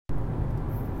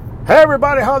Hey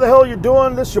everybody, how the hell you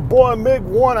doing? This is your boy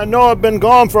Mig1. I know I've been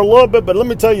gone for a little bit, but let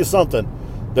me tell you something.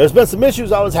 There's been some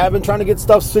issues I was having trying to get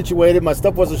stuff situated. My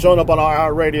stuff wasn't showing up on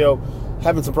our radio.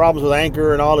 Having some problems with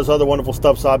Anchor and all this other wonderful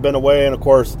stuff, so I've been away and, of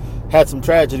course, had some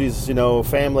tragedies,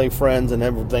 family, friends, and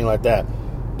everything like that.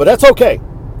 But that's okay.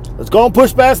 Let's go and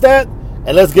push past that,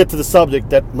 and let's get to the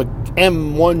subject, that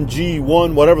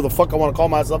M1G1, whatever the fuck I want to call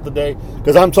myself today,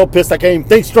 because I'm so pissed I can't even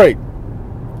think straight.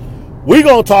 We're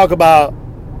going to talk about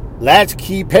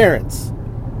latchkey parents,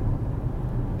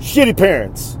 shitty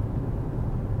parents,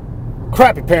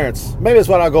 crappy parents. Maybe that's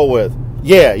what I'll go with.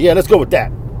 Yeah, let's go with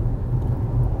that.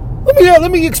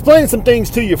 Let me explain some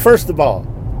things to you, first of all.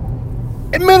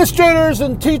 Administrators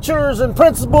and teachers and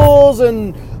principals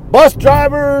and bus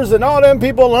drivers and all them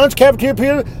people, lunch cafeteria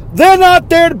people, they're not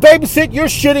there to babysit your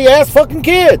shitty ass fucking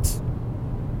kids.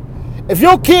 If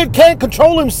your kid can't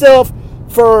control himself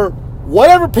for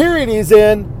whatever period he's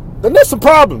in, then there's some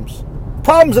problems.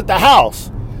 Problems at the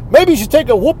house. Maybe you should take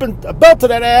a belt to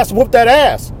that ass and whoop that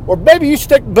ass. Or maybe you should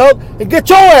take the belt and get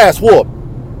your ass whooped.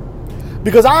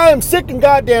 Because I am sick and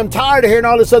goddamn tired of hearing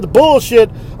all this other bullshit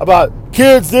about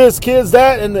kids this, kids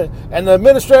that, and the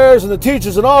administrators and the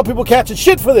teachers and all people catching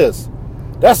shit for this.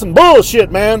 That's some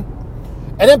bullshit, man.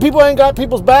 And then people ain't got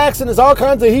people's backs and there's all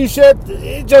kinds of he shit.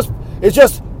 It's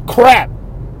just crap.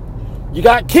 You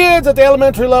got kids at the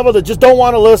elementary level that just don't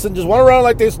want to listen, just run around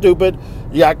like they're stupid.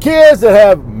 You got kids that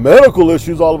have medical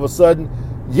issues all of a sudden.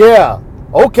 Yeah,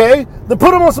 okay. Then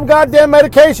put them on some goddamn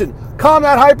medication. Calm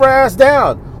that hyper ass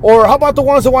down. Or how about the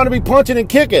ones that want to be punching and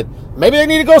kicking? Maybe they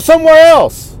need to go somewhere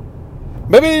else.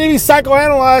 Maybe they need to be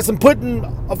psychoanalyzed and put in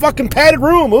a fucking padded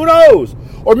room. Who knows?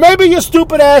 Or maybe your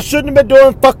stupid ass shouldn't have been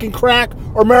doing fucking crack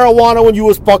or marijuana when you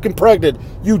was fucking pregnant.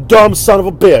 You dumb son of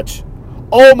a bitch.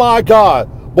 Oh my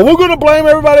God. But we're going to blame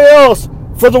everybody else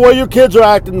for the way your kids are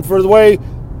acting, for the way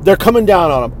they're coming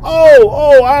down on them.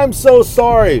 Oh, I'm so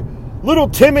sorry. Little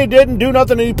Timmy didn't do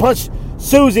nothing and he punched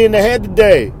Susie in the head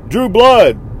today. Drew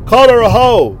blood. Called her a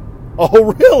hoe.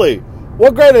 Oh, really?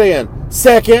 What grade are they in?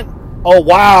 Second. Oh,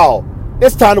 wow.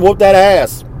 It's time to whoop that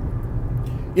ass.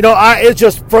 It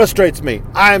just frustrates me.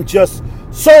 I am just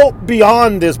so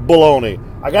beyond this baloney.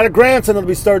 I got a grandson that'll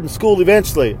be starting school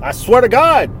eventually. I swear to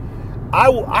God.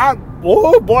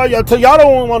 Oh boy, y'all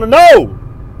don't want to know.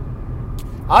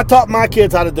 I taught my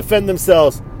kids how to defend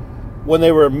themselves when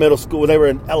they were in middle school, when they were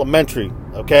in elementary,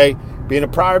 okay? Being a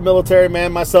prior military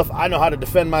man myself, I know how to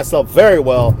defend myself very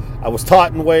well. I was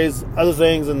taught in ways, other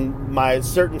things, and my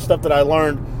certain stuff that I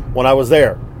learned when I was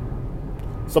there.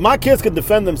 So my kids can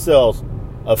defend themselves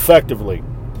effectively.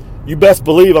 You best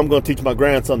believe I'm going to teach my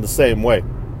grandson the same way.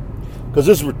 Because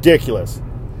this is ridiculous.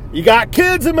 You got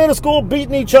kids in middle school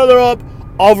beating each other up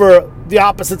over the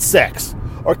opposite sex.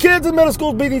 Or kids in middle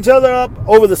school beating each other up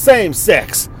over the same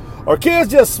sex. Or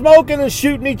kids just smoking and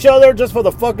shooting each other just for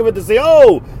the fuck of it to say,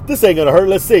 oh, this ain't gonna hurt,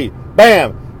 let's see.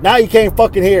 Bam, now you can't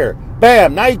fucking hear.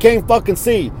 Bam, now you can't fucking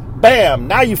see. Bam,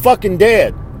 now you fucking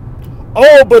dead.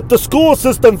 Oh, but the school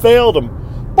system failed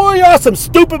them. Boy, y'all some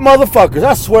stupid motherfuckers,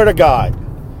 I swear to God.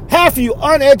 Half of you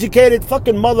uneducated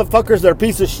fucking motherfuckers are a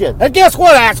piece of shit. And guess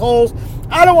what, assholes?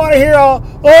 I don't want to hear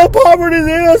poverty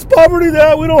this, poverty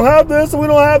that, we don't have this and we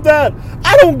don't have that.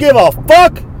 I don't give a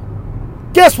fuck.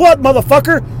 Guess what,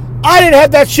 motherfucker? I didn't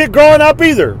have that shit growing up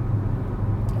either.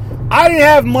 I didn't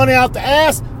have money out the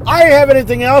ass. I didn't have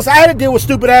anything else. I had to deal with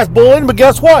stupid ass bullying, but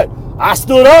guess what? I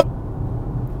stood up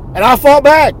and I fought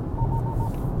back.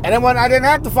 And then when I didn't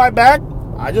have to fight back,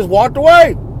 I just walked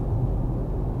away.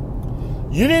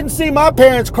 You didn't see my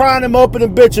parents crying and moping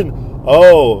and bitching.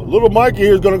 Oh, little Mikey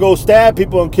here is going to go stab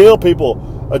people and kill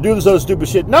people or do this other stupid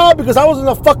shit. No, because I wasn't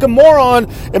a fucking moron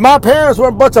and my parents were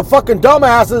a bunch of fucking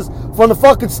dumbasses from the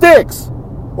fucking sticks.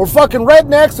 Or fucking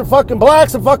rednecks or fucking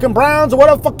blacks or fucking browns or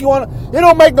whatever the fuck you want. It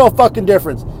don't make no fucking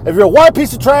difference. If you're a white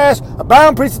piece of trash, a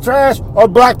brown piece of trash, or a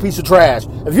black piece of trash.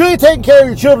 If you ain't taking care of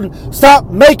your children, stop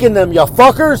making them, you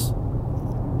fuckers.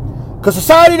 Because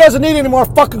society doesn't need any more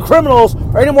fucking criminals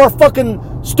or any more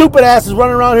fucking stupid asses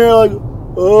running around here like,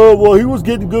 oh, well, he was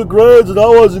getting good grades and I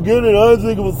wasn't getting it. I didn't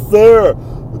think it was fair.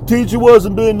 The teacher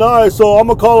wasn't being nice, so I'm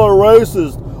going to call her a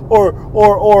racist.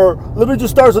 Or let me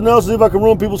just start something else and see if I can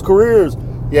ruin people's careers.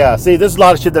 Yeah, see, this is a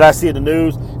lot of shit that I see in the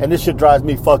news, and this shit drives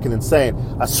me fucking insane.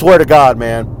 I swear to God,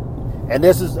 man. And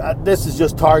this is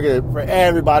just targeted for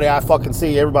everybody I fucking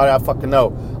see, everybody I fucking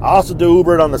know. I also do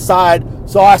Uber it on the side,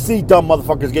 so I see dumb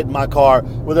motherfuckers get in my car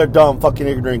with their dumb fucking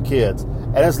ignorant kids.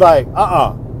 And it's like,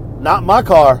 not my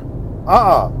car.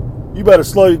 You better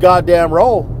slow your goddamn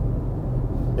roll.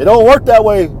 It don't work that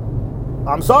way.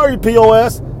 I'm sorry,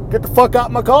 POS. Get the fuck out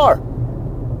of my car.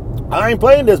 I ain't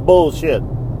playing this bullshit.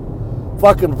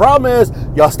 Fucking problem is,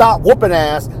 y'all stop whooping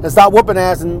ass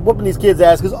and whooping these kids'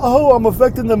 ass because, oh, I'm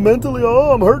affecting them mentally.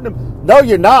 Oh, I'm hurting them. No,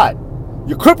 you're not.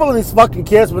 You're crippling these fucking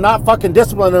kids but not fucking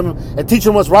disciplining them and teaching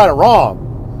them what's right or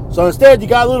wrong. So instead, you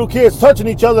got little kids touching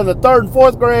each other in the 3rd and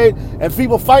 4th grade and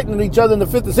people fighting each other in the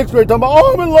 5th and 6th grade talking about,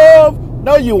 oh, I'm in love.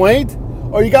 No, you ain't.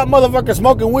 Or you got motherfuckers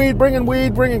smoking weed,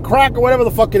 bringing crack, or whatever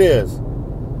the fuck it is.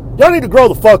 Y'all need to grow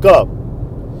the fuck up.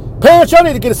 Parents, y'all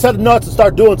need to get a set of nuts and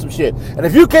start doing some shit. And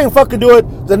if you can't fucking do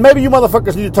it, then maybe you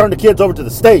motherfuckers need to turn the kids over to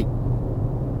the state.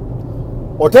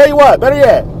 Or tell you what, better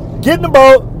yet, get in the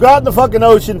boat, go out in the fucking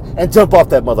ocean, and jump off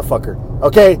that motherfucker.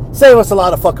 Okay? Save us a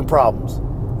lot of fucking problems.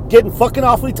 Getting fucking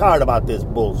awfully tired about this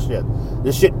bullshit.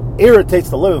 This shit irritates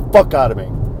the living fuck out of me.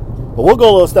 But we'll go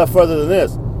a little step further than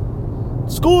this.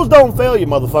 Schools don't fail you,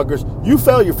 motherfuckers. You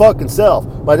fail your fucking self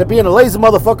by being a lazy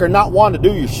motherfucker and not wanting to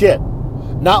do your shit.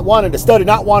 Not wanting to study,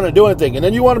 not wanting to do anything. And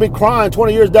then you want to be crying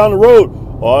 20 years down the road.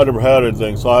 Oh, I never had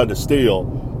anything, so I had to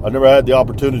steal. I never had the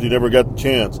opportunity, never got the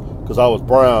chance because I was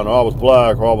brown or I was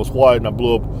black or I was white and I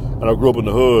blew up and I grew up in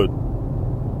the hood.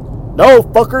 No,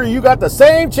 fucker, you got the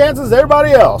same chances as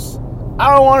everybody else.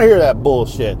 I don't want to hear that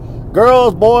bullshit.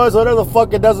 Girls, boys, whatever the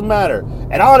fuck, it doesn't matter.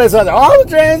 And all this other, I'm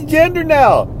transgender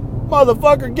now.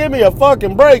 Motherfucker, give me a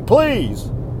fucking break,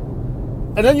 please.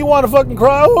 And then you want to fucking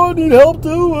cry, oh, I need help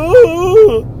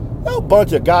too. A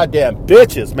bunch of goddamn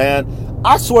bitches, man.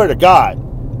 I swear to God,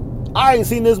 I ain't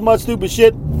seen this much stupid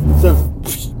shit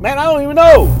since, man, I don't even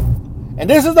know. And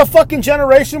this is the fucking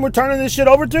generation we're turning this shit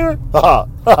over to?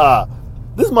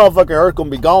 This motherfucking Earth gonna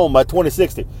be gone by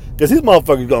 2060. Because these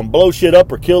motherfuckers gonna blow shit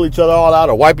up or kill each other all out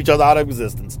or wipe each other out of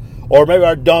existence. Or maybe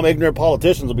our dumb, ignorant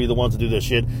politicians will be the ones to do this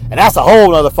shit. And that's a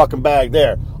whole other fucking bag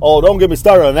there. Oh, don't get me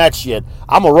started on that shit.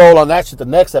 I'm going to roll on that shit the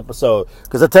next episode.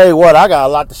 Because I tell you what, I got a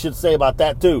lot to shit to say about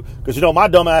that too. Because you know, my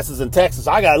dumb ass is in Texas.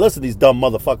 I got to listen to these dumb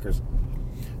motherfuckers.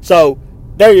 So,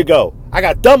 there you go. I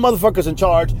got dumb motherfuckers in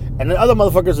charge. And the other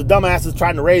motherfuckers are dumbasses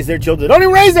trying to raise their children. They don't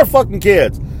even raise their fucking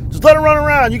kids. Just let them run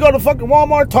around. You go to fucking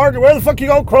Walmart, Target, where the fuck you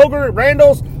go, Kroger,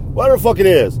 Randall's, whatever the fuck it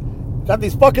is. Got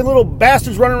these fucking little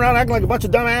bastards running around acting like a bunch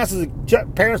of dumbasses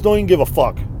and parents don't even give a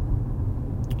fuck.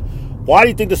 Why do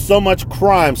you think there's so much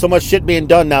crime, so much shit being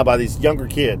done now by these younger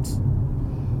kids?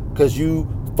 Because you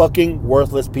fucking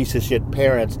worthless piece of shit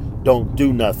parents don't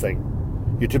do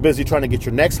nothing. You're too busy trying to get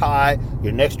your next high,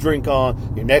 your next drink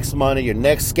on, your next money, your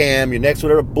next scam, your next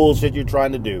whatever bullshit you're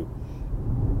trying to do.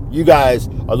 You guys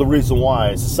are the reason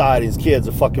why society's kids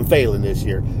are fucking failing this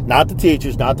year. Not the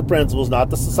teachers, not the principals, not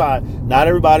the society, not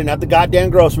everybody, not the goddamn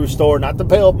grocery store, not the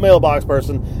mailbox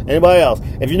person, anybody else.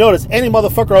 If you notice, any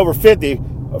motherfucker over 50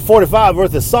 or 45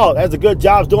 worth of salt has a good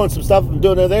job doing some stuff and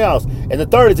doing everything else. In the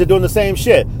 30s, they're doing the same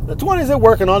shit. The 20s, they're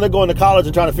working on, they're going to college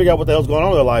and trying to figure out what the hell's going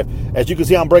on in their life. As you can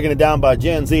see, I'm breaking it down by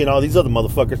Gen Z and all these other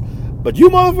motherfuckers. But you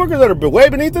motherfuckers that are way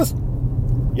beneath us,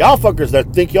 y'all fuckers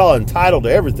that think y'all entitled to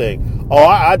everything. Oh,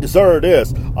 I deserve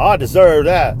this. Oh, I deserve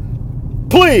that.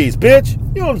 Please, bitch.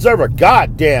 You don't deserve a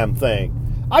goddamn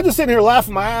thing. I just sitting here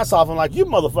laughing my ass off. I'm like, you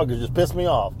motherfuckers just pissed me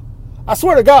off. I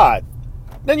swear to God.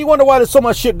 Then you wonder why there's so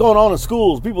much shit going on in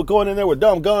schools. People going in there with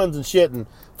dumb guns and shit and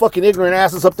fucking ignorant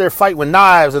asses up there fighting with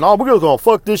knives and all. We're going to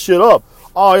fuck this shit up.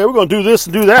 Oh, yeah, we're going to do this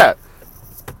and do that.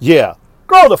 Yeah.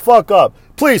 Grow the fuck up.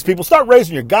 Please, people, start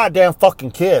raising your goddamn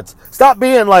fucking kids. Stop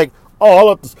being like, oh, I'll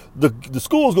let the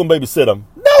school's going to babysit them.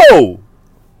 No!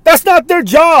 That's not their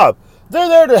job. They're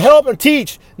there to help and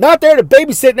teach, not there to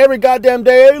babysit every goddamn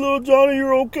day. Hey, little Johnny,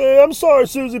 you're okay. I'm sorry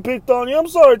Susie picked on you. I'm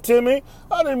sorry, Timmy.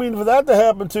 I didn't mean for that to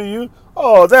happen to you.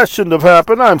 Oh, that shouldn't have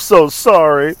happened. I'm so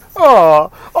sorry.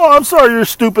 Oh, I'm sorry you're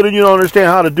stupid and you don't understand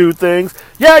how to do things.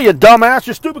 Yeah, you dumbass.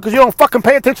 You're stupid because you don't fucking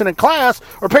pay attention in class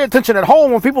or pay attention at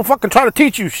home when people fucking try to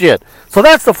teach you shit. So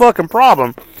that's the fucking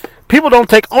problem. People don't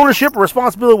take ownership or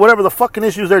responsibility, whatever the fucking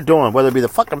issues they're doing, whether it be the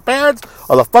fucking parents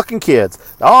or the fucking kids.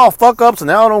 They're all fuck-ups and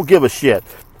they all don't give a shit.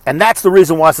 And that's the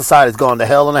reason why society's gone to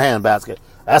hell in a handbasket.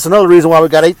 That's another reason why we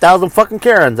got 8,000 fucking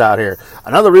Karens out here.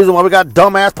 Another reason why we got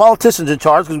dumbass politicians in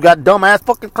charge, because we got dumbass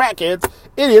fucking crackheads,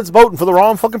 idiots voting for the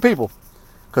wrong fucking people.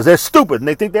 Because they're stupid and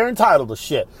they think they're entitled to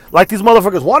shit. Like these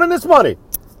motherfuckers wanting this money.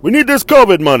 We need this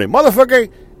COVID money.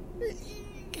 Motherfucker,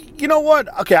 you know what?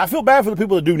 Okay, I feel bad for the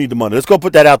people that do need the money. Let's go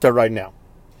put that out there right now.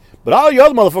 But all you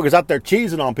other motherfuckers out there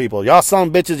cheesing on people, y'all son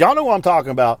of bitches, y'all know what I'm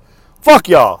talking about. Fuck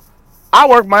y'all. I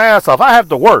work my ass off. I have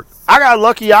to work. I got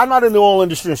lucky. I'm not in the oil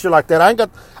industry and shit like that.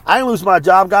 I ain't lose my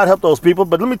job. God help those people.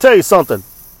 But let me tell you something.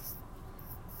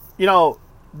 You know,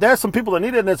 there's some people that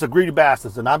need it, and it's a greedy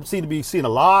bastards. And I seem to be seeing a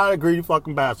lot of greedy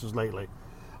fucking bastards lately.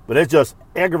 But it just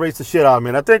aggravates the shit out of me.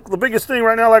 And I think the biggest thing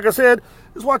right now, like I said,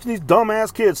 is watching these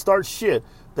dumbass kids start shit.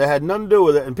 that had nothing to do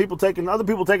with it, and other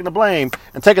people taking the blame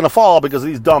and taking the fall because of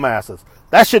these dumbasses.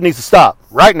 That shit needs to stop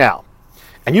right now.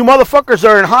 And you motherfuckers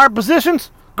are in higher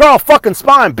positions, girl, fucking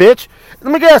spine, bitch.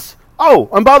 Let me guess. Oh,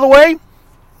 and by the way,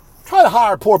 try to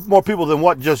hire more people than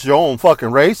what just your own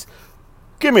fucking race.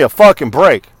 Give me a fucking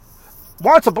break.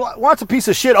 What's a piece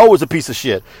of shit? Always a piece of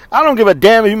shit. I don't give a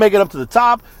damn if you make it up to the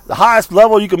top, the highest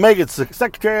level you can make it,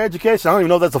 Secretary of Education. I don't even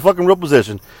know if that's a fucking real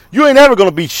position. You ain't ever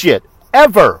gonna be shit,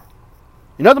 ever.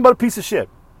 You're nothing but a piece of shit.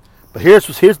 But here's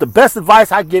the best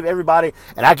advice I give everybody,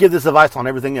 and I give this advice on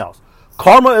everything else.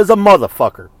 Karma is a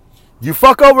motherfucker. You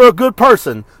fuck over a good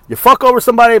person, you fuck over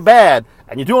somebody bad,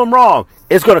 and you do them wrong,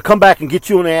 it's gonna come back and get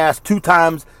you in the ass 2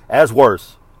 times as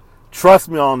worse. Trust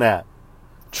me on that.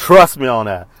 Trust me on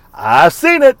that. I've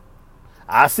seen it.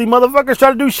 I see motherfuckers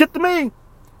try to do shit to me.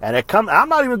 And I'm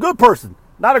not even a good person.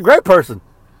 Not a great person.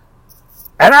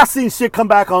 And I've seen shit come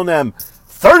back on them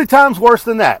 30 times worse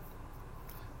than that.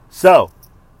 So,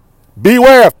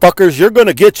 beware, fuckers. You're going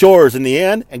to get yours in the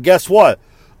end. And guess what?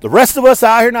 The rest of us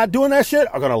out here not doing that shit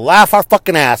are going to laugh our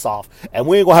fucking ass off. And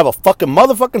we ain't going to have a fucking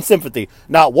motherfucking sympathy.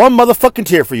 Not one motherfucking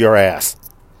tear for your ass.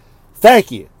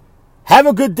 Thank you. Have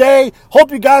a good day.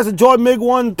 Hope you guys enjoyed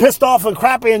MiG-1 pissed off and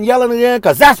crappy and yelling again,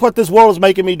 because that's what this world is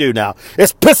making me do now.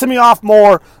 It's pissing me off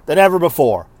more than ever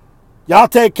before. Y'all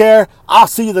take care. I'll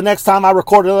see you the next time I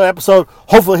record another episode,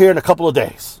 hopefully here in a couple of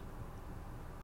days.